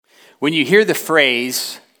When you hear the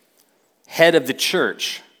phrase, head of the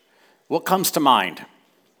church, what comes to mind?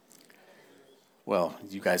 Well,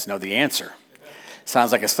 you guys know the answer.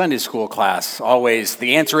 Sounds like a Sunday school class.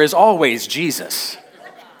 The answer is always Jesus.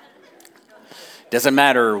 Doesn't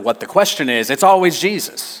matter what the question is, it's always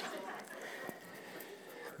Jesus.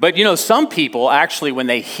 But some people actually, when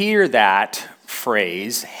they hear that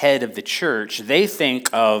phrase, head of the church, they think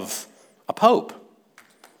of a pope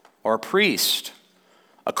or a priest,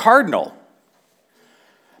 a cardinal.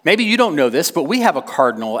 Maybe you don't know this, but we have a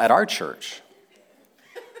cardinal at our church.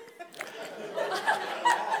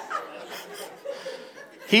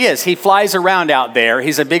 He is. He flies around out there.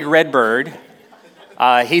 He's a big red bird.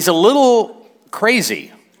 He's a little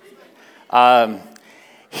crazy.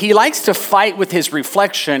 He likes to fight with his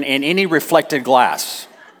reflection in any reflected glass.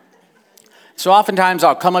 So oftentimes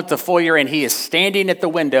I'll come up the foyer and he is standing at the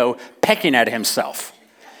window pecking at himself.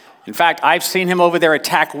 In fact, I've seen him over there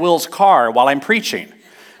attack Will's car while I'm preaching.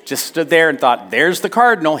 Just stood there and thought, there's the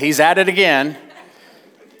cardinal. He's at it again.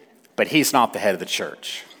 But he's not the head of the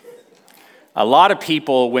church. A lot of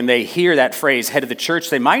people, when they hear that phrase, head of the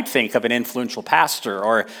church, they might think of an influential pastor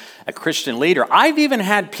or a Christian leader. I've even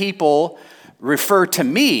had people refer to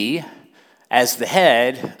me as the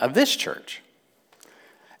head of this church.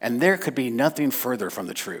 And there could be nothing further from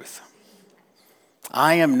the truth.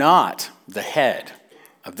 I am not the head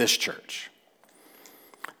of this church.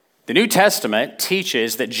 The New Testament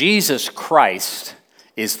teaches that Jesus Christ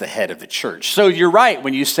is the head of the church. So you're right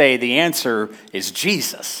when you say the answer is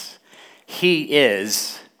Jesus. He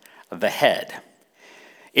is the head.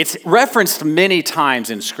 It's referenced many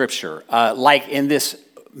times in Scripture, like in this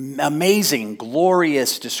amazing,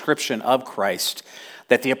 glorious description of Christ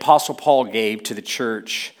that the Apostle Paul gave to the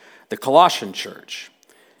church, the Colossian church.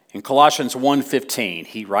 In Colossians 1:15,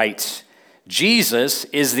 he writes, Jesus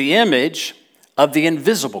is the image of the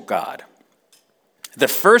invisible God, the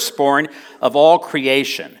firstborn of all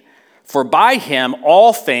creation. For by him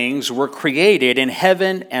all things were created in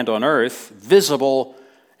heaven and on earth, visible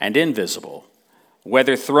and invisible,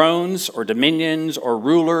 whether thrones or dominions or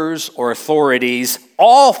rulers or authorities,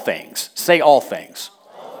 all things, say all things.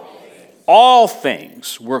 All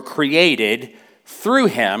things were created through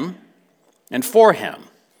him and for him.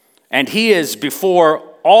 And he is before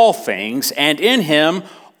all things, and in him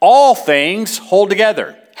all things hold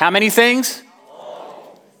together. How many things?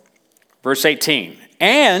 Verse 18.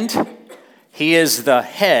 And he is the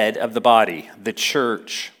head of the body, the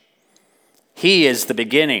church. He is the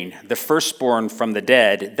beginning, the firstborn from the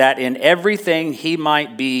dead, that in everything he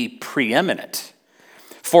might be preeminent.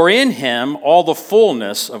 For in him all the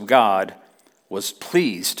fullness of God was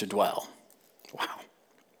pleased to dwell. Wow.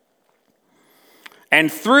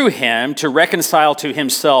 And through him to reconcile to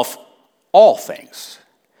himself all things,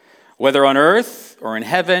 whether on earth or in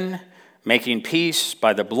heaven, making peace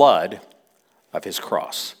by the blood of his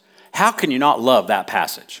cross. How can you not love that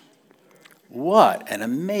passage? What an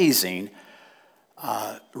amazing,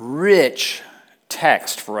 rich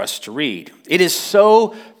text for us to read. It is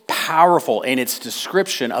so powerful in its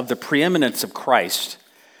description of the preeminence of Christ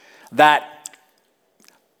that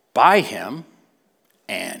by him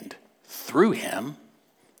and through him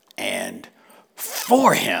and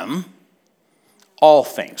for him, all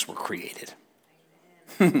things were created.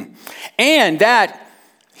 And that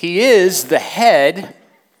he is the head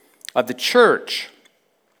of the church,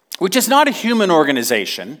 which is not a human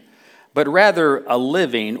organization, but rather a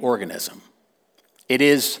living organism. It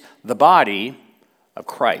is the body of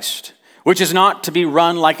Christ, which is not to be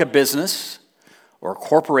run like a business or a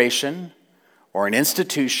corporation or an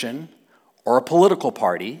institution or a political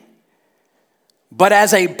party, but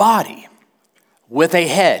as a body with a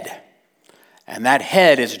head. And that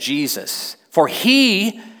head is Jesus. For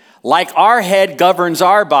he, like our head governs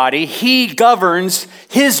our body, he governs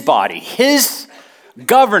his body. His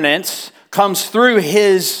governance comes through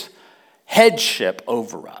his headship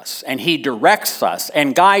over us. And he directs us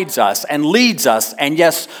and guides us and leads us and,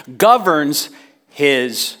 yes, governs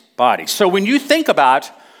his body. So when you think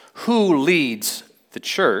about who leads the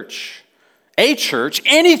church, a church,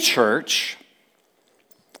 any church,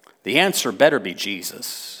 the answer better be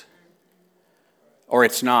Jesus, or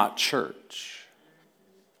it's not church.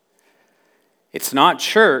 It's not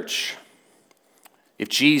church if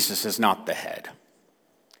Jesus is not the head.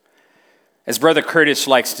 As Brother Curtis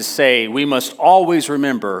likes to say, we must always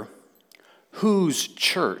remember whose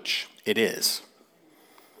church it is.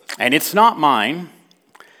 And it's not mine,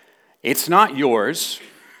 it's not yours,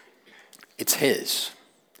 it's his.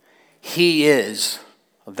 He is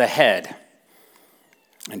the head,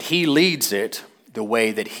 and he leads it the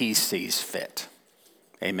way that he sees fit.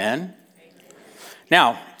 Amen?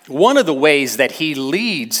 Now, one of the ways that he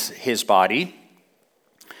leads his body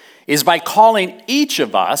is by calling each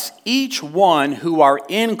of us, each one who are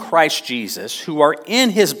in Christ Jesus, who are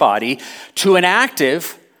in his body, to an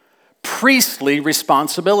active priestly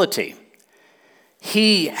responsibility.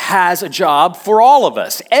 He has a job for all of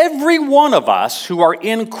us. Every one of us who are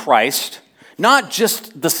in Christ, not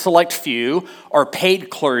just the select few or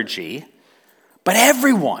paid clergy, but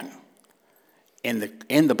everyone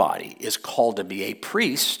in the body is called to be a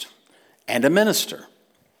priest and a minister.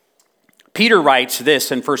 Peter writes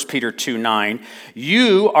this in 1 Peter 2:9,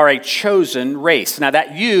 "You are a chosen race." Now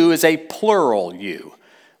that "you" is a plural "you."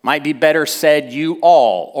 Might be better said "you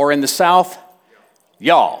all," or in the South,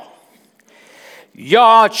 y'all.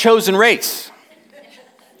 Y'all, chosen race.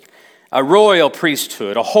 A royal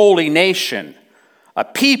priesthood, a holy nation, a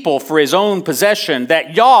people for his own possession,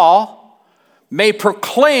 that y'all may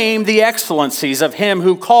proclaim the excellencies of him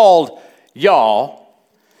who called y'all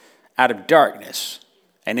out of darkness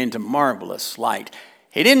and into marvelous light.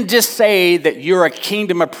 He didn't just say that you're a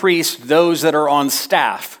kingdom of priests, those that are on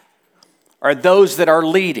staff, or those that are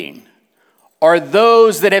leading, or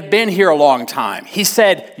those that have been here a long time. He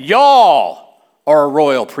said, y'all are a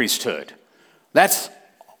royal priesthood. That's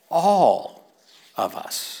all of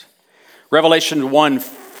us. Revelation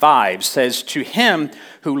 1:5 says, "To him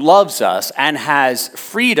who loves us and has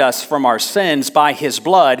freed us from our sins by his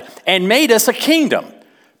blood and made us a kingdom,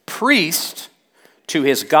 priest to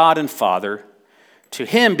his God and Father, to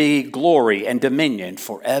him be glory and dominion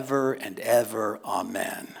forever and ever.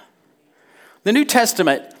 Amen." The New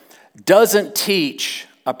Testament doesn't teach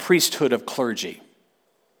a priesthood of clergy.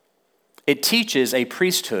 It teaches a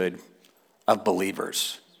priesthood of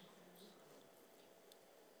believers.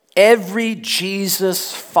 Every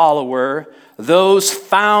Jesus follower, those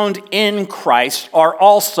found in Christ, are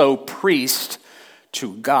also priests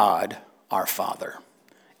to God our Father.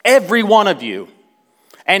 Every one of you.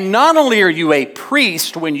 And not only are you a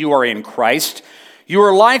priest when you are in Christ, you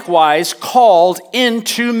are likewise called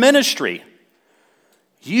into ministry.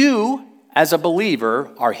 You, as a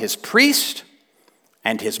believer, are his priest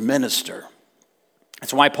and his minister.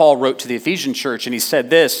 That's why Paul wrote to the Ephesian church, and he said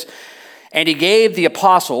this, "And he gave the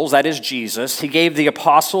apostles," that is Jesus, "he gave the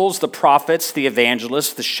apostles, the prophets, the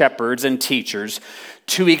evangelists, the shepherds, and teachers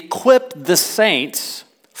to equip the saints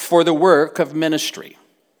for the work of ministry,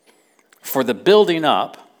 for the building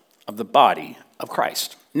up of the body of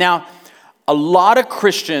Christ." Now, a lot of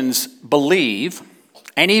Christians believe,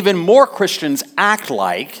 and even more Christians act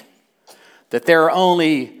like, that there are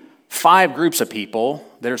only 5 groups of people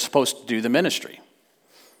that are supposed to do the ministry.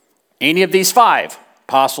 Any of these 5,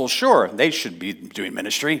 apostles, sure, they should be doing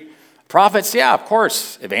ministry. Prophets, yeah, of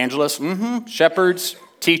course. Evangelists, shepherds,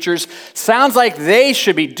 teachers, sounds like they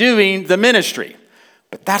should be doing the ministry.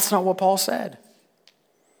 But that's not what Paul said.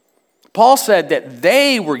 Paul said that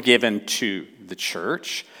they were given to the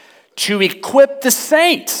church to equip the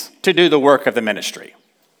saints to do the work of the ministry.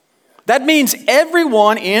 That means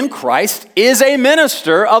everyone in Christ is a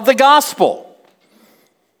minister of the gospel.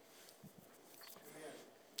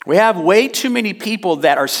 We have way too many people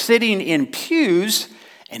that are sitting in pews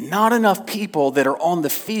and not enough people that are on the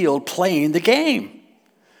field playing the game.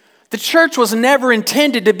 The church was never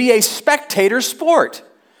intended to be a spectator sport.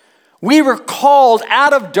 We were called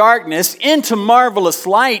out of darkness into marvelous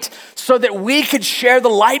light so that we could share the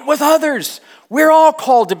light with others. We're all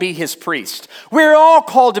called to be his priest. We're all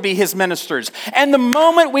called to be his ministers. And the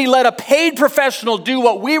moment we let a paid professional do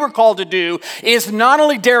what we were called to do is not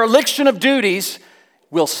only dereliction of duties,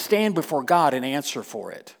 we'll stand before God and answer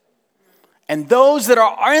for it. And those that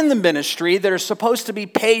are in the ministry that are supposed to be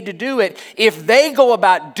paid to do it, if they go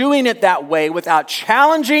about doing it that way without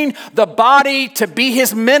challenging the body to be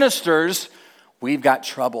his ministers, we've got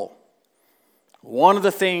trouble. One of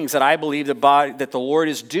the things that I believe that the Lord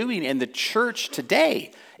is doing in the church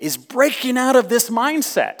today is breaking out of this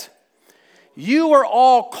mindset. You are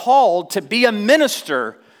all called to be a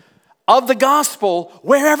minister of the gospel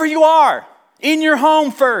wherever you are. In your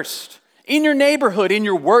home first, in your neighborhood, in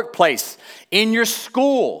your workplace, in your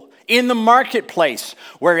school, in the marketplace,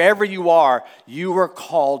 wherever you are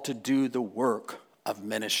called to do the work of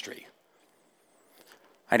ministry.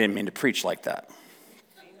 I didn't mean to preach like that.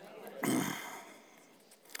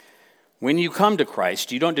 When you come to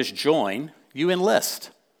Christ, you don't just join, you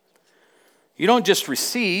enlist. You don't just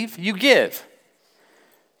receive, you give.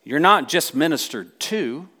 You're not just ministered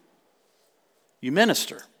to, you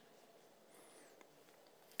minister.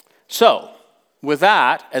 So, with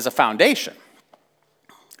that as a foundation,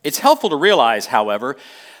 it's helpful to realize, however,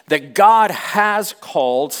 that God has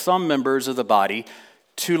called some members of the body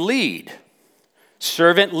to lead.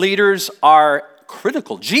 Servant leaders are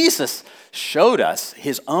critical. Jesus showed us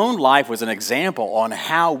his own life was an example on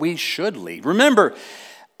how we should lead. Remember,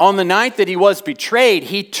 on the night that he was betrayed,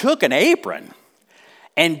 he took an apron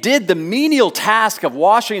and did the menial task of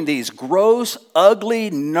washing these gross, ugly,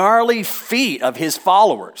 gnarly feet of his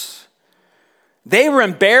followers. They were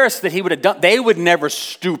embarrassed that he would have done. They would never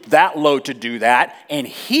stoop that low to do that, and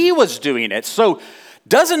he was doing it. So,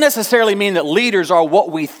 doesn't necessarily mean that leaders are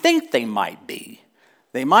what we think they might be.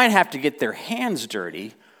 They might have to get their hands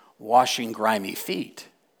dirty washing grimy feet.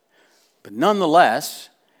 But nonetheless,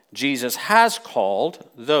 Jesus has called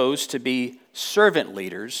those to be servant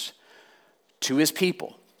leaders to his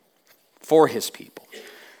people, for his people.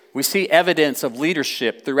 We see evidence of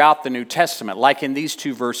leadership throughout the New Testament, like in these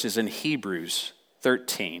two verses in Hebrews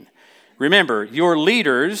 13. Remember, your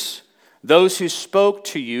leaders, those who spoke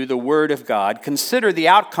to you the word of God, consider the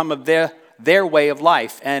outcome of their way of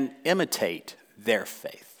life and imitate their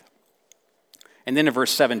faith. And then in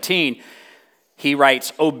verse 17, he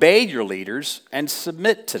writes, obey your leaders and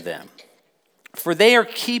submit to them, for they are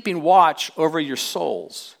keeping watch over your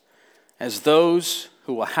souls as those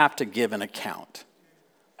who will have to give an account.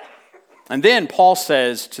 And then Paul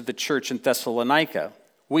says to the church in Thessalonica,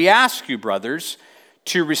 we ask you, brothers,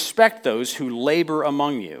 to respect those who labor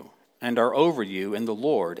among you and are over you in the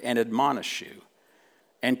Lord and admonish you,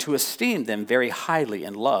 and to esteem them very highly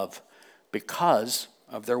in love because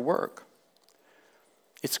of their work.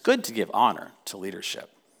 It's good to give honor to leadership.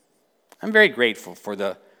 I'm very grateful for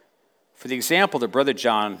the example that Brother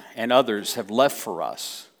John and others have left for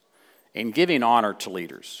us in giving honor to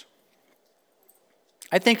leaders.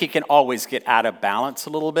 I think it can always get out of balance a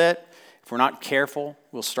little bit. If we're not careful,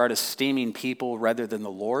 we'll start esteeming people rather than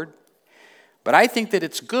the Lord. But I think that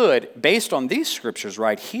it's good, based on these scriptures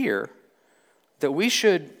right here, that we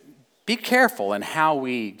should be careful in how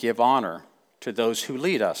we give honor to those who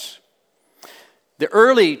lead us. The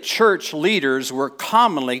early church leaders were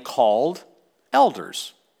commonly called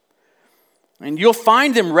elders. And you'll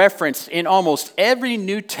find them referenced in almost every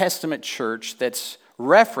New Testament church that's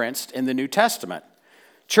referenced in the New Testament.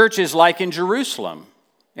 Churches like in Jerusalem,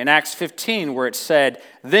 in Acts 15, where it said,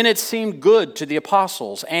 then it seemed good to the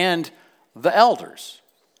apostles and the elders,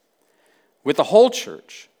 with the whole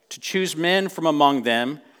church, to choose men from among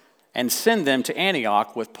them and send them to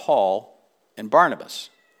Antioch with Paul and Barnabas.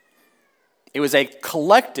 It was a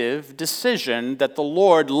collective decision that the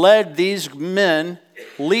Lord led these men,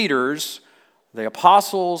 leaders, the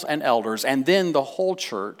apostles and elders, and then the whole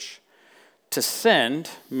church to send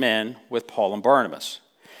men with Paul and Barnabas.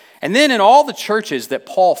 And then in all the churches that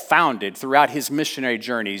Paul founded throughout his missionary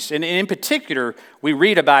journeys, and in particular, we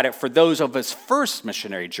read about it for those of his first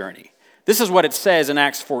missionary journey. This is what it says in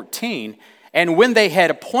Acts 14. And when they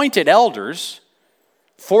had appointed elders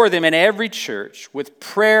for them in every church with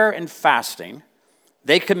prayer and fasting,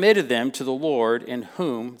 they committed them to the Lord in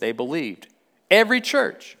whom they believed. Every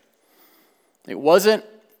church. It wasn't,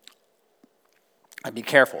 I'd be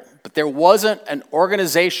careful, but there wasn't an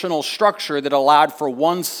organizational structure that allowed for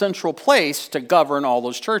one central place to govern all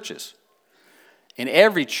those churches. In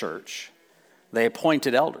every church, they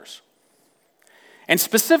appointed elders. And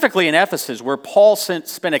specifically in Ephesus, where Paul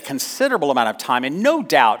spent a considerable amount of time and no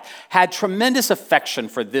doubt had tremendous affection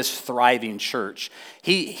for this thriving church,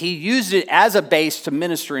 he used it as a base to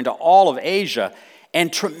minister into all of Asia,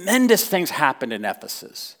 and tremendous things happened in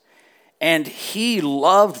Ephesus. And he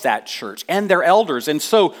loved that church and their elders. And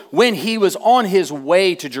so when he was on his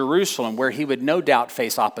way to Jerusalem, where he would no doubt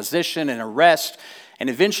face opposition and arrest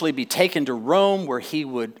and eventually be taken to Rome, where he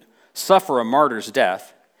would suffer a martyr's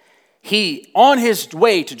death, he, on his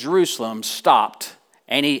way to Jerusalem, stopped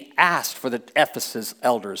and he asked for the Ephesus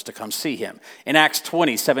elders to come see him. In Acts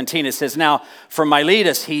 20:17, it says, now from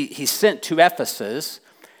Miletus he sent to Ephesus,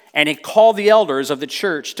 and he called the elders of the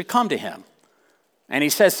church to come to him. And he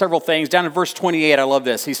says several things. Down in verse 28, I love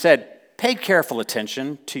this. He said, pay careful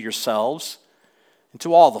attention to yourselves and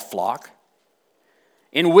to all the flock,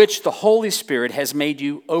 in which the Holy Spirit has made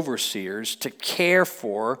you overseers to care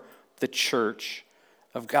for the church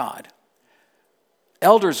of God.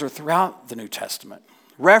 Elders are throughout the New Testament,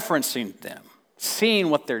 referencing them, seeing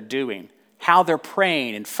what they're doing, how they're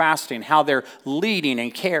praying and fasting, how they're leading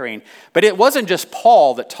and caring. But it wasn't just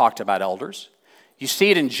Paul that talked about elders. You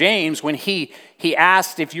see it in James when he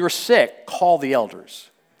asked, if you're sick, call the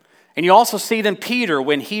elders. And you also see it in Peter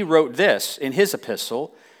when he wrote this in his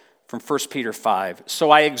epistle from 1 Peter 5.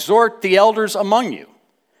 So I exhort the elders among you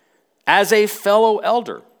as a fellow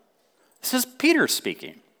elder. This is Peter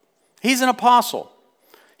speaking. He's an apostle.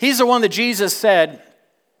 He's the one that Jesus said,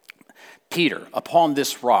 Peter, upon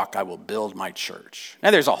this rock I will build my church.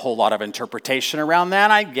 Now there's a whole lot of interpretation around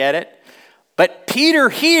that. I get it. But Peter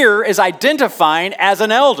here is identifying as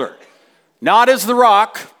an elder, not as the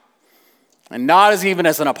rock, and not as even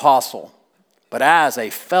as an apostle, but as a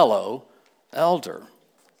fellow elder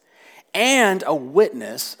and a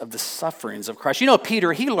witness of the sufferings of Christ. You know,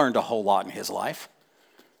 Peter, he learned a whole lot in his life.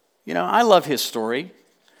 You know, I love his story.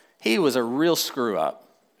 He was a real screw up.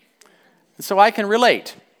 And so I can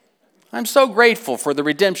relate. I'm so grateful for the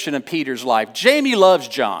redemption of Peter's life. Jamie loves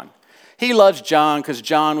John. He loves John because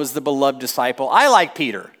John was the beloved disciple. I like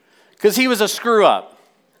Peter because he was a screw up.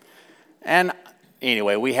 And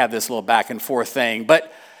anyway, we have this little back and forth thing.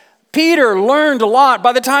 But Peter learned a lot.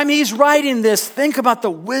 By the time he's writing this, think about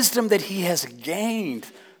the wisdom that he has gained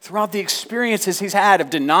throughout the experiences he's had of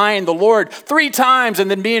denying the Lord 3 times and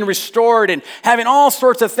then being restored and having all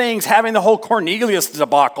sorts of things, having the whole Cornelius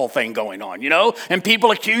debacle thing going on, you know, and people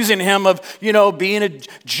accusing him of, you know, being a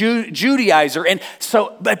Judaizer. And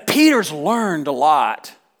so, but Peter's learned a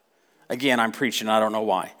lot. Again, I'm preaching, I don't know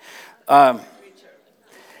why.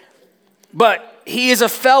 But he is a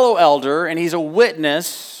fellow elder and he's a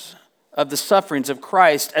witness of the sufferings of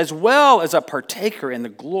Christ as well as a partaker in the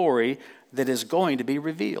glory that is going to be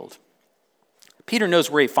revealed. Peter knows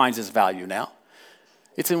where he finds his value now.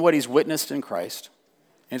 It's in what he's witnessed in Christ,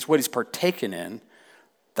 and it's what he's partaken in,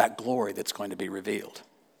 that glory that's going to be revealed.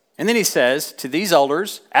 And then he says to these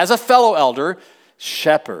elders, as a fellow elder,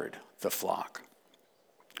 shepherd the flock.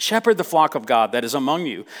 Shepherd the flock of God that is among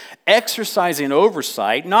you, exercising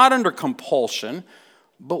oversight, not under compulsion,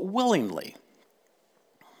 but willingly,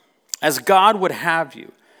 as God would have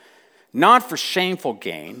you, not for shameful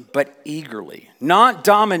gain, but eagerly, not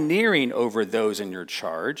domineering over those in your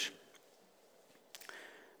charge,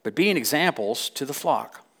 but being examples to the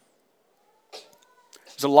flock.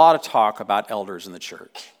 There's a lot of talk about elders in the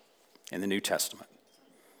church in the New Testament.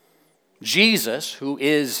 Jesus, who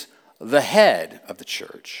is the head of the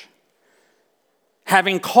church,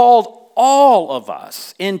 having called all of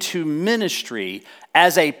us into ministry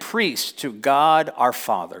as a priest to God our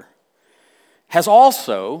Father, has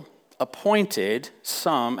also appointed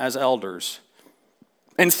some as elders.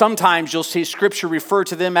 And sometimes you'll see Scripture refer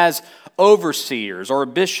to them as overseers or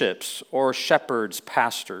bishops or shepherds,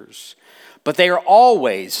 pastors. But they are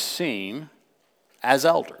always seen as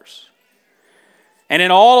elders. And in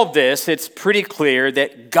all of this, it's pretty clear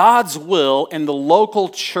that God's will in the local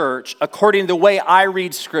church, according to the way I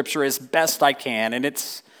read Scripture as best I can, and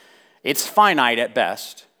it's finite at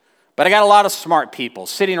best, but I got a lot of smart people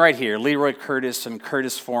sitting right here, Leroy Curtis and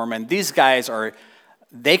Curtis Foreman. These guys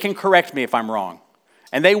they can correct me if I'm wrong,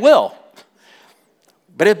 and they will.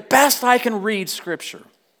 But at best I can read Scripture,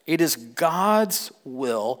 it is God's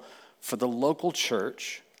will for the local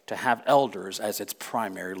church to have elders as its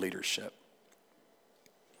primary leadership.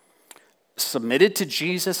 Submitted to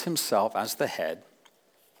Jesus himself as the head,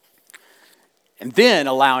 and then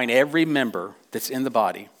allowing every member that's in the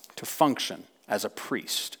body to function as a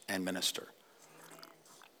priest and minister.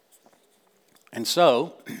 And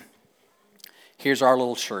so, here's our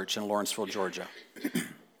little church in Lawrenceville, Georgia.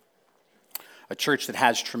 A church that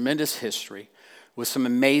has tremendous history with some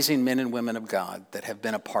amazing men and women of God that have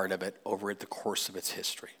been a part of it over the course of its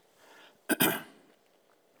history.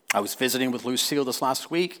 I was visiting with Lucille this last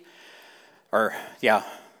week, maybe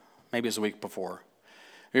it was the week before.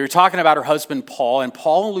 We were talking about her husband, Paul, and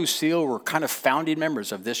Paul and Lucille were kind of founding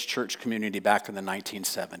members of this church community back in the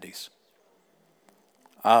 1970s.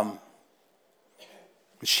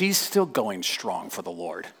 She's still going strong for the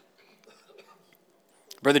Lord.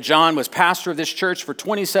 Brother John was pastor of this church for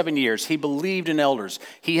 27 years. He believed in elders.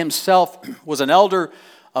 He himself was an elder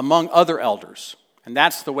among other elders, and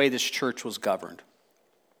that's the way this church was governed.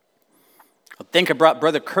 Think about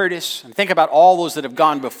Brother Curtis, and think about all those that have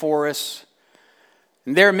gone before us.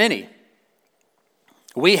 And there are many.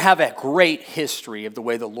 We have a great history of the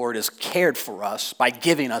way the Lord has cared for us by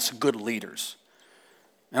giving us good leaders.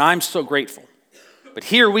 And I'm so grateful. But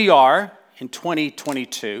here we are in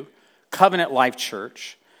 2022, Covenant Life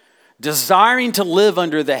Church, desiring to live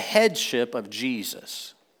under the headship of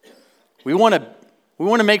Jesus. We want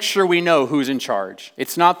to make sure we know who's in charge.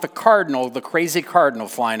 It's not the crazy cardinal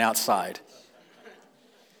flying outside.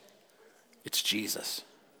 It's Jesus.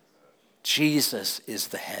 Jesus is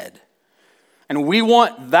the head. And we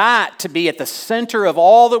want that to be at the center of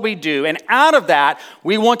all that we do. And out of that,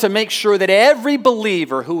 we want to make sure that every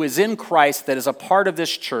believer who is in Christ that is a part of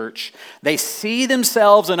this church, they see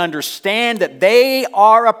themselves and understand that they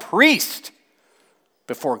are a priest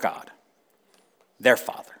before God, their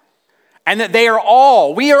Father. And that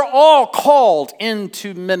we are all called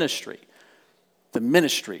into ministry, the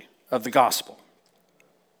ministry of the gospel.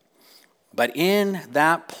 But in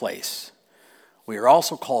that place, we are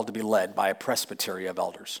also called to be led by a presbytery of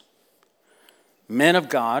elders. Men of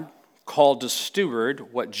God called to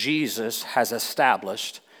steward what Jesus has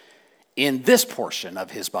established in this portion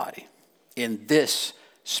of his body, in this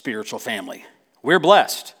spiritual family. We're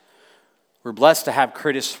blessed. We're blessed to have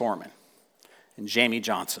Curtis Foreman and Jamie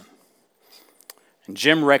Johnson and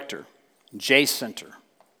Jim Rector, Jay Center,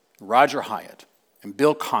 Roger Hyatt, and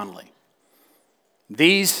Bill Conley.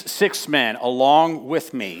 These 6 men, along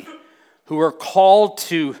with me, who are called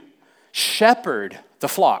to shepherd the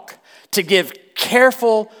flock, to give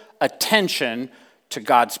careful attention to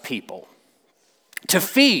God's people, to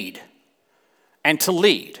feed and to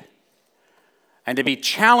lead, and to be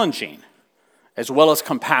challenging as well as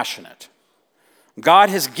compassionate. God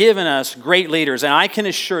has given us great leaders, and I can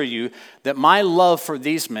assure you that my love for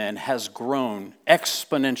these men has grown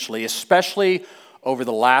exponentially, especially over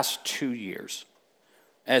the last 2 years,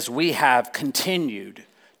 as we have continued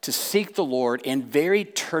to seek the Lord in very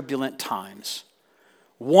turbulent times,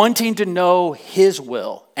 wanting to know his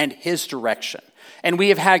will and his direction. And we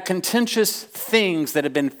have had contentious things that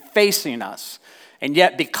have been facing us. And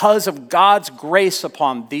yet, because of God's grace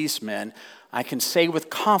upon these men, I can say with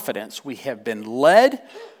confidence we have been led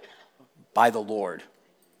by the Lord.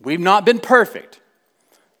 We've not been perfect,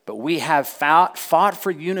 but we have fought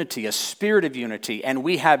for unity, a spirit of unity, and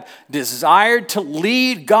we have desired to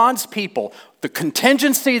lead God's people, the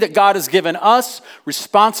contingency that God has given us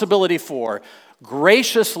responsibility for,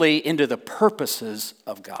 graciously into the purposes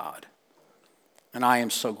of God. And I am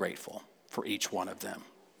so grateful for each one of them.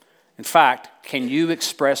 In fact, can you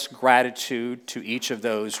express gratitude to each of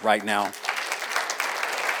those right now?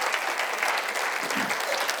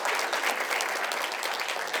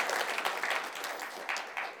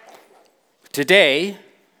 Today,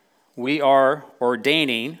 we are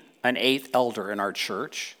ordaining an 8th elder in our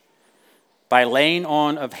church by laying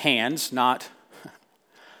on of hands, not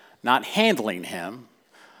handling him,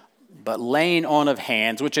 but laying on of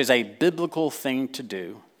hands, which is a biblical thing to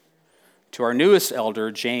do, to our newest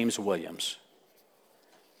elder, James Williams.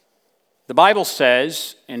 The Bible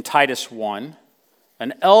says in Titus 1,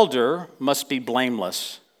 an elder must be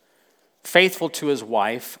blameless, faithful to his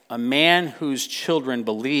wife, a man whose children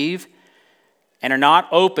believe and are not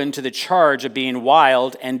open to the charge of being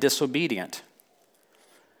wild and disobedient.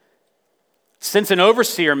 Since an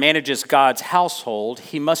overseer manages God's household,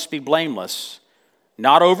 he must be blameless,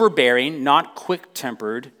 not overbearing, not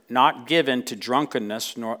quick-tempered, not given to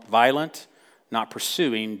drunkenness, nor violent, not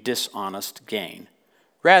pursuing dishonest gain.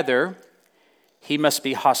 Rather, he must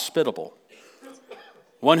be hospitable,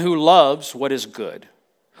 one who loves what is good,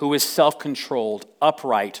 who is self-controlled,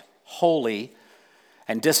 upright, holy,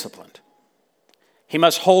 and disciplined. He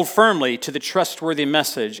must hold firmly to the trustworthy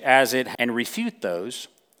message as it and refute those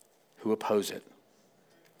who oppose it.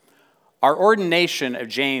 Our ordination of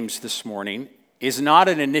James this morning is not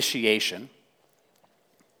an initiation,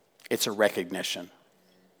 it's a recognition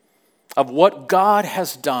of what God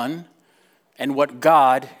has done and what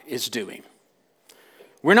God is doing.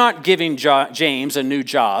 We're not giving James a new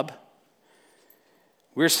job.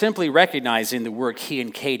 We're simply recognizing the work he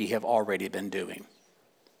and Katie have already been doing.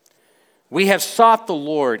 We have sought the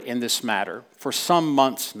Lord in this matter for some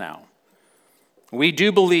months now. We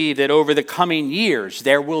do believe that over the coming years,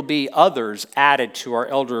 there will be others added to our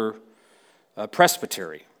elder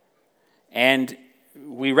presbytery. And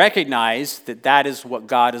we recognize that that is what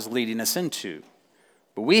God is leading us into.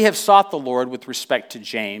 But we have sought the Lord with respect to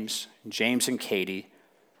James and Katie,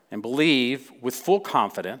 and believe with full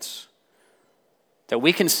confidence that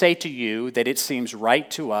we can say to you that it seems right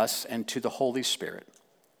to us and to the Holy Spirit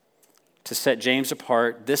to set James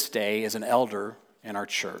apart this day as an elder in our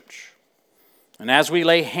church. And as we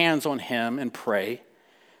lay hands on him and pray,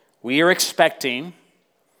 we are expecting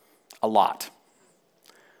a lot.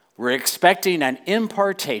 We're expecting an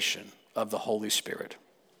impartation of the Holy Spirit.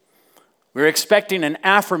 We're expecting an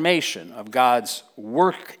affirmation of God's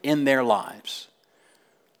work in their lives.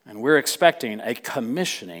 And we're expecting a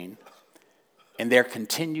commissioning in their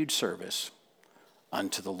continued service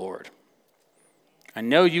unto the Lord. I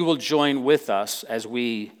know you will join with us as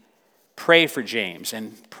we pray for James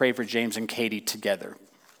and Katie together.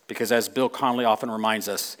 Because as Bill Conley often reminds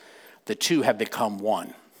us, the two have become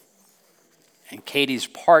one. And Katie's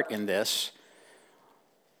part in this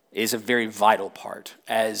is a very vital part,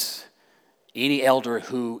 as any elder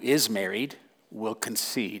who is married will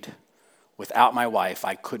concede, without my wife,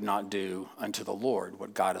 I could not do unto the Lord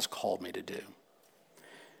what God has called me to do.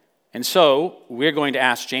 And so we're going to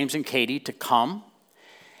ask James and Katie to come,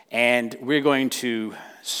 and we're going to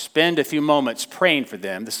spend a few moments praying for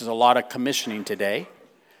them. This is a lot of commissioning today.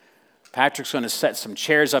 Patrick's going to set some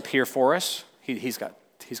chairs up here for us. He's got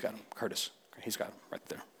him, Curtis. He's got him right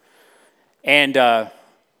there. And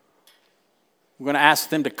we're going to ask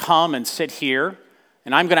them to come and sit here.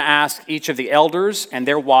 And I'm going to ask each of the elders and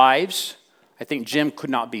their wives. I think Jim could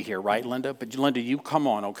not be here, right, Linda? But Linda, you come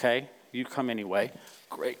on, okay? You come anyway.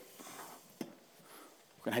 Great.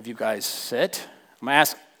 We're going to have you guys sit. I'm going to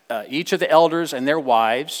ask each of the elders and their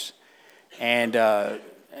wives. And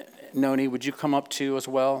Noni, would you come up too as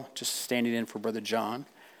well? Just standing in for Brother John.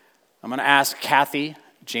 I'm going to ask Kathy,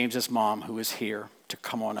 James's mom, who is here, to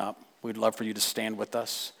come on up. We'd love for you to stand with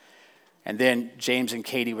us. And then James and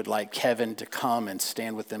Katie would like Kevin to come and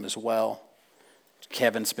stand with them as well.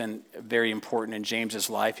 Kevin's been very important in James's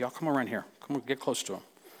life. Y'all come around here. Come on, get close to him.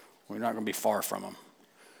 We're not going to be far from him.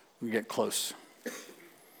 We get close.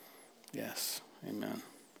 Yes, amen.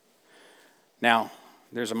 Now,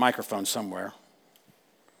 there's a microphone somewhere.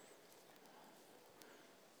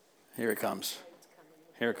 Here it comes.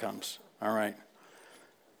 Here it comes. All right.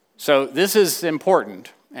 So this is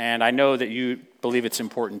important, and I know that you believe it's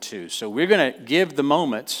important too. So we're going to give the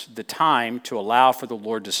moments, the time to allow for the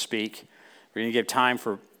Lord to speak. We're going to give time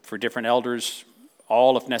for different elders,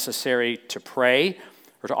 all if necessary, to pray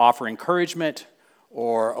or to offer encouragement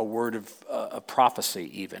or a word of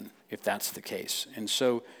prophecy even, if that's the case. And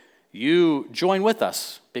so you join with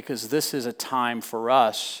us because this is a time for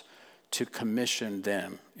us to commission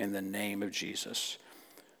them in the name of Jesus.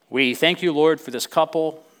 We thank you, Lord, for this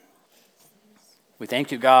couple. We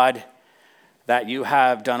thank you, God, that you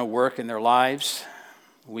have done a work in their lives.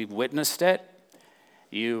 We've witnessed it.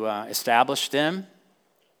 You established them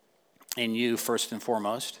in you first and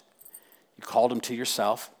foremost. You called them to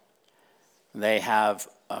yourself. They have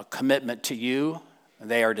a commitment to you.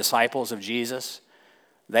 They are disciples of Jesus.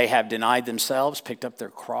 They have denied themselves, picked up their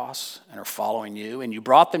cross, and are following you. And you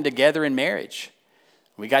brought them together in marriage.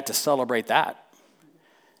 We got to celebrate that.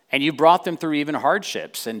 And you brought them through even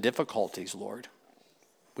hardships and difficulties, Lord.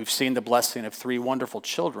 We've seen the blessing of 3 wonderful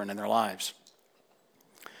children in their lives.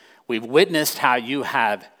 We've witnessed how you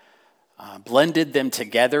have blended them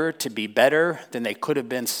together to be better than they could have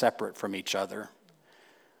been separate from each other.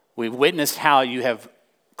 We've witnessed how you have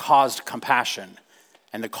caused compassion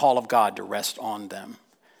and the call of God to rest on them,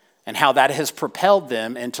 and how that has propelled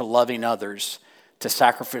them into loving others, to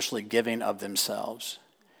sacrificially giving of themselves.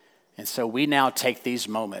 And so we now take these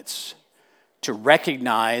moments to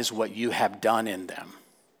recognize what you have done in them.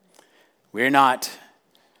 We're not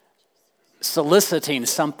soliciting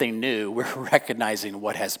something new. We're recognizing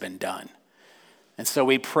what has been done. And so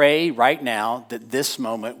we pray right now that this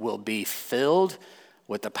moment will be filled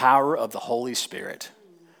with the power of the Holy Spirit.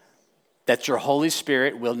 That your Holy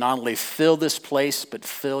Spirit will not only fill this place, but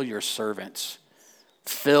fill your servants.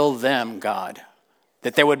 Fill them, God.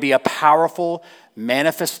 That there would be a powerful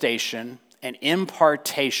manifestation and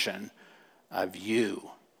impartation of you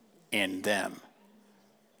in them.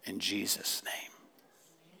 In Jesus' name.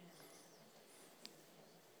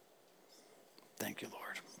 Thank you,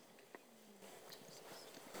 Lord.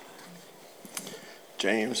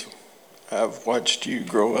 James, I've watched you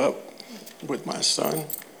grow up with my son,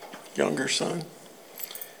 younger son,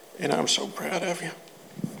 and I'm so proud of you.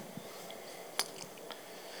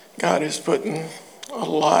 God is putting a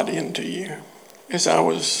lot into you. As I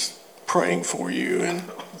was praying for you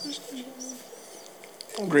and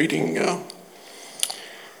reading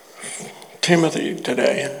Timothy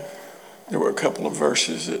today, there were a couple of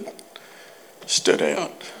verses that stood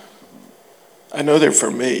out. I know they're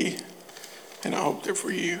for me, and I hope they're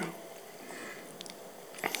for you.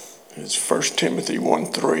 It's 1 Timothy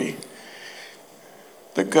 1:3.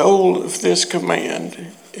 The goal of this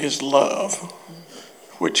command is love,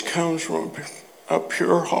 which comes from a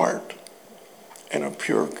pure heart and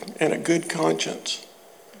a good conscience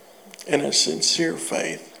and a sincere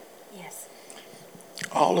faith. Yes.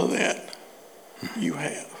 All of that you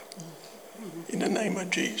have in the name of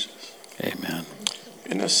Jesus. Amen.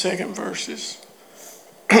 In the second verse is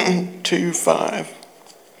 2:5.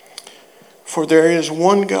 For there is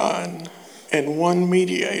one God and one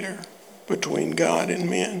mediator between God and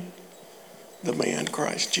men, the man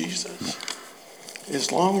Christ Jesus.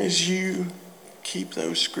 As long as you keep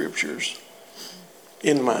those scriptures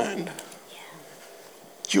in mind,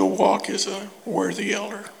 you'll walk as a worthy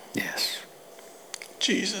elder. Yes. In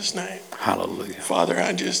Jesus' name. Hallelujah. Father,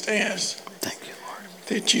 I just ask Thank you, Lord.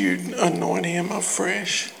 that you'd anoint him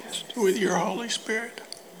afresh with your Holy Spirit,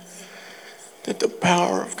 that the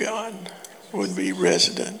power of God would be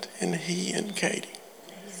resident in he and Katie.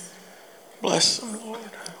 Bless them, Lord.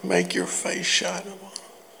 Make your face shine on them.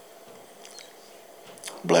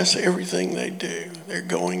 Bless everything they do. They're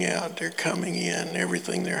going out, they're coming in,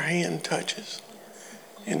 everything their hand touches.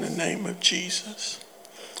 in the name of Jesus.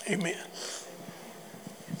 Amen.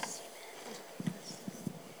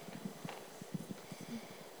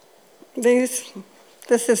 This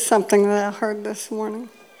is something that I heard this morning.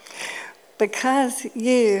 Because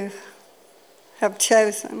you have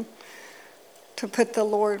chosen to put the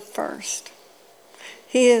Lord first,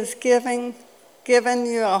 He is given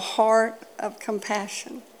you a heart of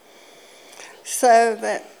compassion so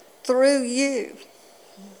that through you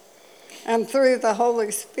and through the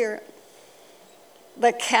Holy Spirit,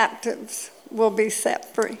 the captives will be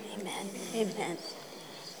set free. Amen. Amen.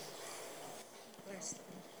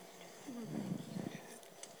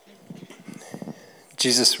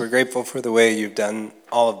 Jesus, we're grateful for the way you've done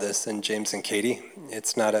all of this in James and Katie.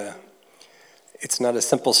 It's not a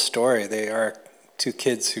simple story. They are two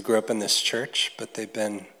kids who grew up in this church, but they've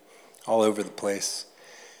been all over the place.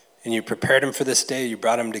 And you prepared them for this day. You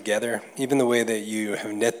brought them together. Even the way that you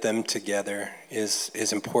have knit them together is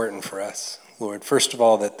important for us, Lord. First of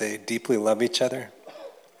all, that they deeply love each other,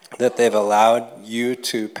 that they've allowed you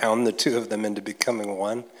to pound the two of them into becoming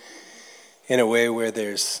one in a way where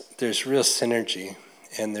there's real synergy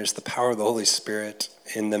and there's the power of the Holy Spirit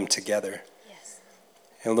in them together. Yes.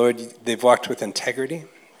 And Lord, they've walked with integrity.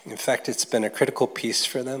 In fact, it's been a critical piece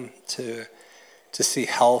for them to see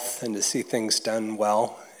health and to see things done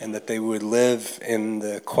well, and that they would live in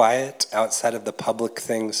the quiet outside of the public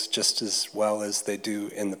things just as well as they do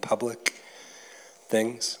in the public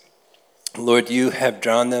things. Lord, you have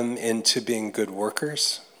drawn them into being good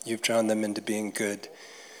workers. You've drawn them into being good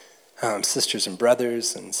sisters and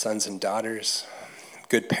brothers and sons and daughters,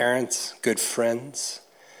 good parents, good friends.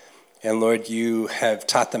 And Lord, you have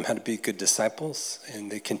taught them how to be good disciples,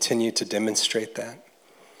 and they continue to demonstrate that.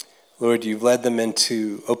 Lord, you've led them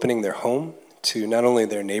into opening their home to not only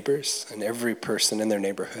their neighbors and every person in their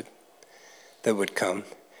neighborhood that would come,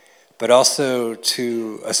 but also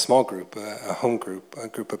to a small group, a home group, a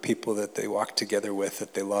group of people that they walk together with,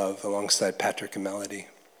 that they love, alongside Patrick and Melody.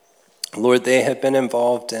 Lord, they have been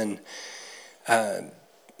involved in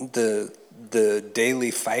the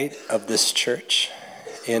daily fight of this church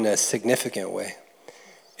in a significant way.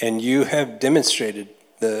 And you have demonstrated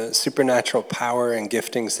the supernatural power and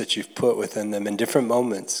giftings that you've put within them in different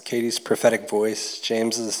moments. Katie's prophetic voice,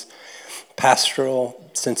 James's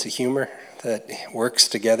pastoral sense of humor that works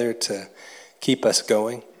together to keep us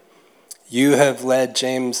going. You have led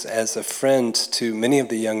James as a friend to many of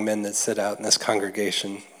the young men that sit out in this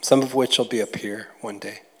congregation, some of which will be up here one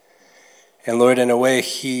day. And Lord, in a way,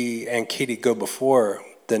 he and Katie go before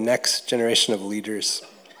the next generation of leaders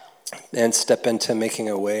and step into making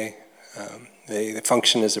a way. They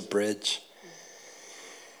function as a bridge.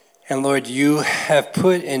 And Lord, you have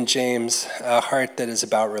put in James a heart that is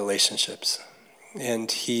about relationships. And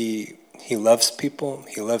he loves people.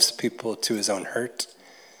 He loves people to his own hurt.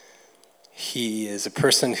 He is a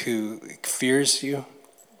person who fears you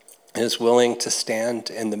and is willing to stand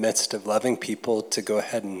in the midst of loving people to go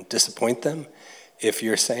ahead and disappoint them if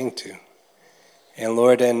you're saying to. And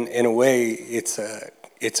Lord, in a way, it's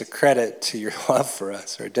a credit to your love for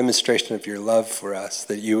us, or a demonstration of your love for us,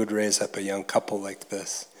 that you would raise up a young couple like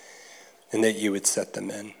this and that you would set them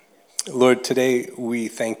in. Lord, today we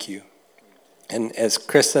thank you. And as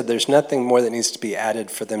Chris said, there's nothing more that needs to be added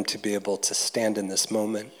for them to be able to stand in this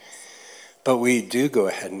moment. But we do go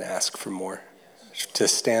ahead and ask for more, to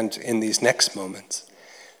stand in these next moments.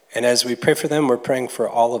 And as we pray for them, we're praying for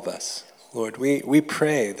all of us. Lord, we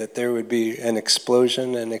pray that there would be an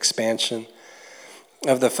explosion and expansion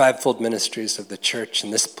of the fivefold ministries of the church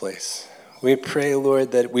in this place. We pray,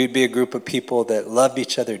 Lord, that we'd be a group of people that love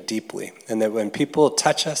each other deeply, and that when people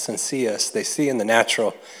touch us and see us, they see in the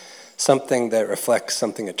natural something that reflects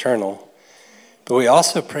something eternal. But we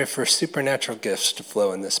also pray for supernatural gifts to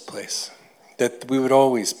flow in this place, that we would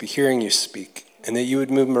always be hearing you speak, and that you would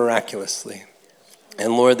move miraculously.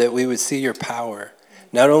 And Lord, that we would see your power,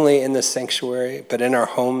 not only in this sanctuary, but in our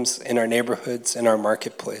homes, in our neighborhoods, in our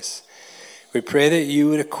marketplace. We pray that you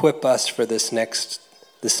would equip us for this next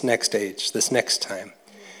age, this next time.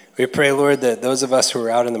 We pray, Lord, that those of us who are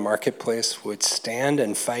out in the marketplace would stand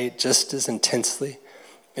and fight just as intensely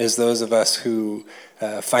as those of us who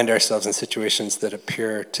find ourselves in situations that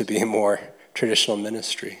appear to be more traditional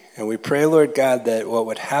ministry. And we pray, Lord God, that what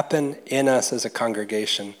would happen in us as a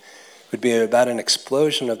congregation would be about an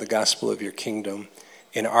explosion of the gospel of your kingdom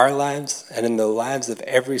in our lives and in the lives of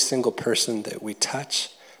every single person that we touch.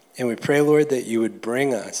 And we pray, Lord, that you would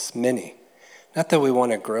bring us many. Not that we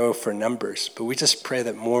want to grow for numbers, but we just pray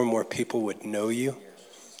that more and more people would know you,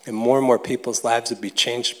 and more people's lives would be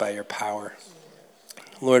changed by your power.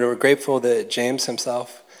 Lord, we're grateful that James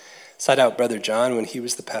himself sought out Brother John when he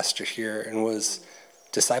was the pastor here and was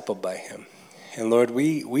discipled by him. And Lord,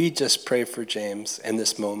 we just pray for James in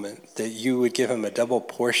this moment that you would give him a double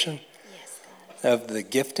portion of the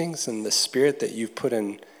giftings and the spirit that you've put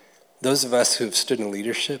in those of us who have stood in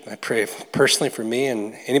leadership. I pray personally for me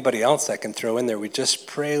and anybody else I can throw in there. We just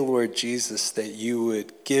pray, Lord Jesus, that you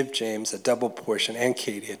would give James a double portion, and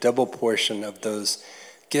Katie, a double portion of those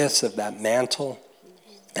gifts, of that mantle,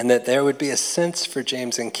 and that there would be a sense for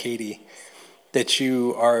James and Katie that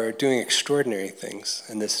you are doing extraordinary things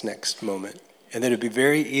in this next moment, and that it would be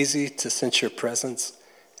very easy to sense your presence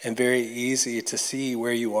and very easy to see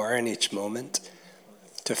where you are in each moment,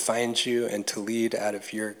 to find you and to lead out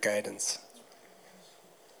of your guidance.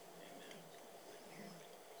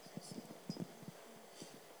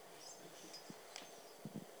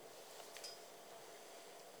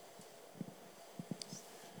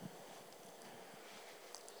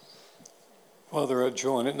 Father, I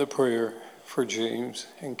join in the prayer for James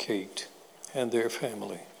and Kate and their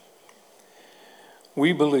family.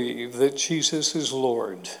 We believe that Jesus is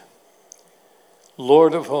Lord,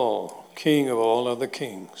 Lord of all, King of all other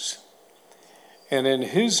kings. And in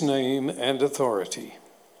his name and authority,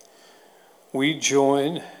 we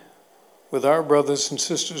join with our brothers and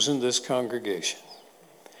sisters in this congregation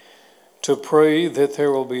to pray that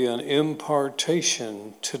there will be an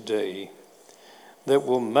impartation today that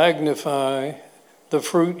will magnify the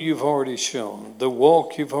fruit you've already shown, the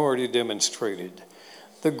walk you've already demonstrated,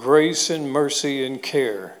 the grace and mercy and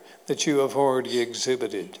care that you have already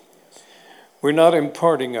exhibited. We're not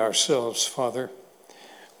imparting ourselves, Father.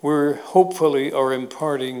 We're hopefully are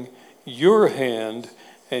imparting your hand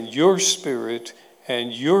and your spirit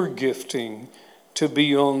and your gifting to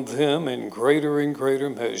be on them in greater and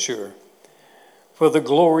greater measure for the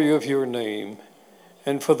glory of your name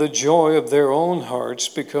and for the joy of their own hearts,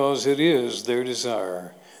 because it is their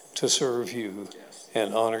desire to serve you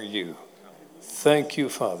and honor you. Thank you,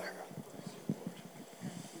 Father.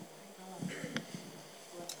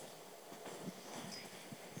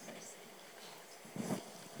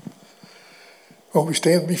 Well, we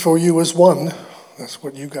stand before you as one. That's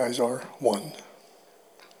what you guys are, one.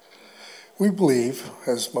 We believe,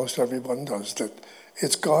 as most everyone does, that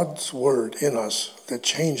it's God's word in us that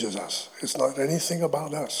changes us. It's not anything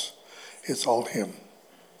about us. It's all him.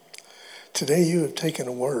 Today you have taken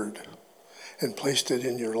a word and placed it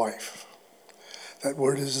in your life. That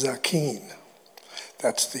word is zakin.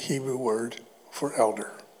 That's the Hebrew word for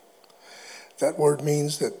elder. That word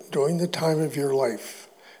means that during the time of your life,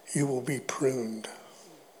 you will be pruned.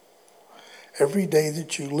 Every day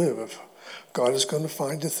that you live, God is going to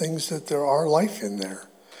find the things that there are life in there,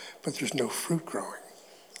 but there's no fruit growing.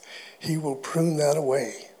 He will prune that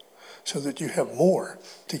away so that you have more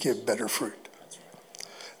to give better fruit.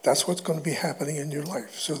 That's what's going to be happening in your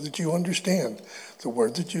life, so that you understand the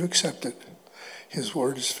word that you accepted. His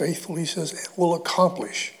word is faithful. He says it will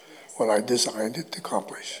accomplish what I designed it to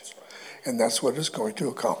accomplish. And that's what it's going to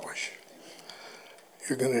accomplish.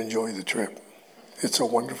 You're going to enjoy the trip. It's a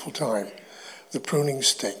wonderful time. The pruning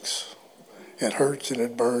stinks. It hurts and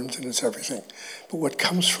it burns and it's everything. But what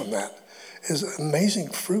comes from that is amazing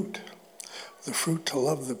fruit. The fruit to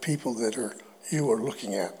love the people that you are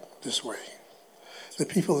looking at this way. The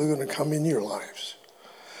people that are going to come in your lives.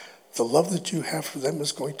 The love that you have for them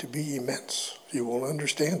is going to be immense. You won't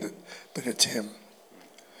understand it, but it's him.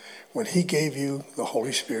 When he gave you the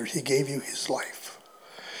Holy Spirit, he gave you his life.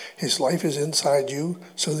 His life is inside you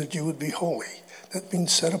so that you would be holy. That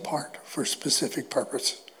means set apart for a specific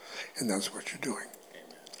purpose. And that's what you're doing.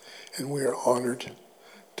 And we are honored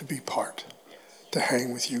to be part, to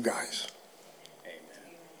hang with you guys.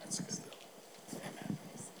 Amen. That's good. Amen.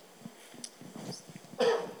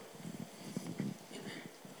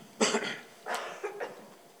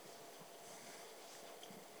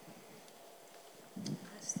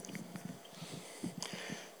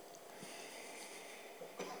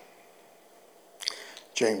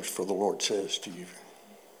 James, for the Lord says to you,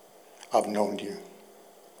 I've known you,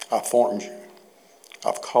 I've formed you,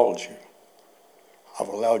 I've called you, I've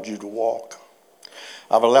allowed you to walk,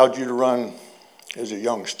 I've allowed you to run as a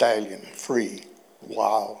young stallion, free,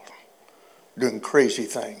 wild, doing crazy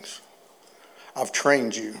things. I've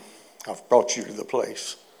trained you, I've brought you to the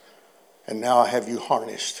place, and now I have you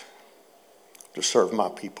harnessed to serve my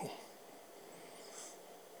people.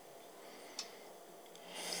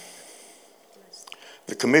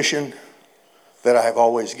 The commission that I have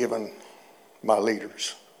always given my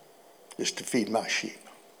leaders is to feed my sheep.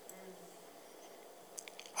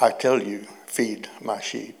 I tell you, feed my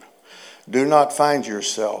sheep. Do not find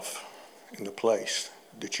yourself in the place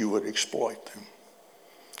that you would exploit them,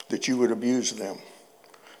 that you would abuse them,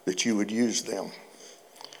 that you would use them.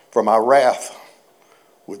 For my wrath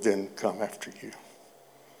would then come after you.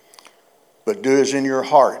 But do as in your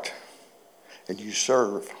heart, and you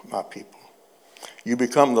serve my people. You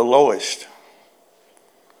become the lowest,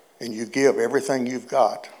 and you give everything you've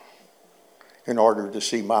got in order to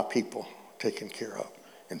see my people taken care of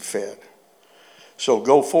and fed. So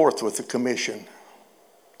go forth with the commission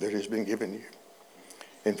that has been given you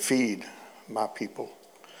and feed my people,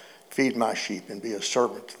 feed my sheep, and be a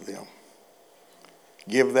servant to them.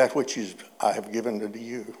 Give that which I have given unto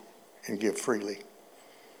you, and give freely.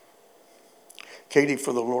 Katie,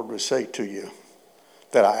 for the Lord would say to you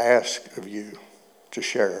that I ask of you to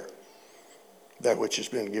share that which has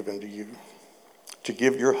been given to you, to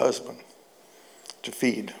give your husband, to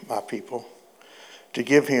feed my people, to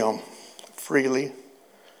give him freely,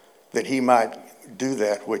 that he might do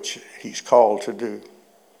that which he's called to do,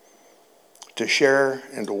 to share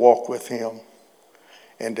and to walk with him,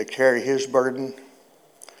 and to carry his burden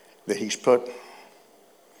that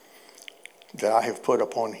that I have put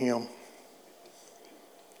upon him,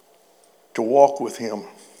 to walk with him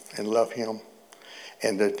and love him,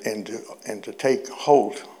 and to take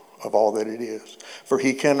hold of all that it is. For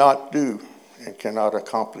he cannot do and cannot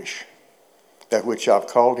accomplish that which I've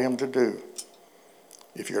called him to do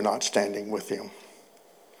if you're not standing with him.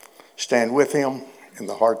 Stand with him in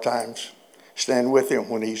the hard times. Stand with him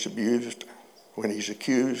when he's abused, when he's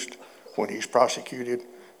accused, when he's prosecuted,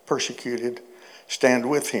 persecuted. Stand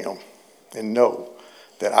with him and know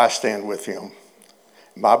that I stand with him.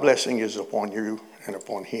 My blessing is upon you and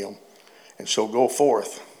upon him. And so go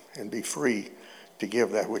forth and be free to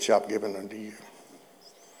give that which I've given unto you.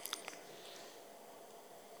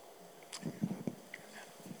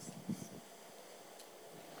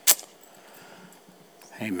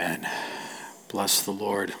 Amen. Bless the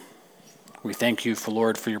Lord. We thank you,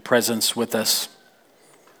 Lord, for your presence with us.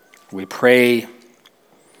 We pray,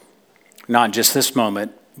 not just this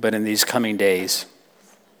moment, but in these coming days.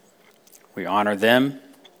 We honor them.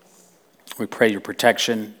 We pray your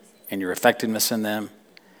protection and your effectiveness in them.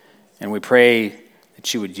 And we pray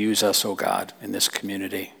that you would use us, oh God, in this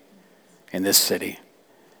community, in this city,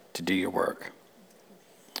 to do your work.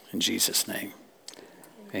 In Jesus' name,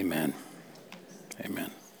 amen.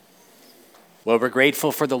 Amen. Well, we're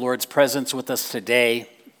grateful for the Lord's presence with us today.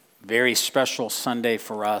 Very special Sunday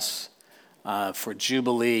for us. For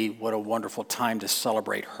Jubilee, what a wonderful time to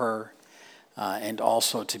celebrate her. And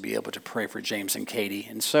also to be able to pray for James and Katie.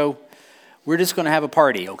 And so we're just going to have a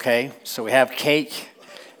party, okay? So we have cake,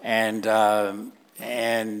 and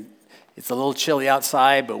it's a little chilly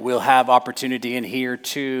outside, but we'll have opportunity in here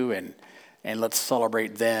too, and let's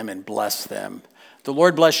celebrate them and bless them. The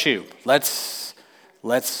Lord bless you. Let's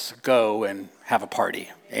go and have a party.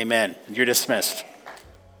 Amen. You're dismissed.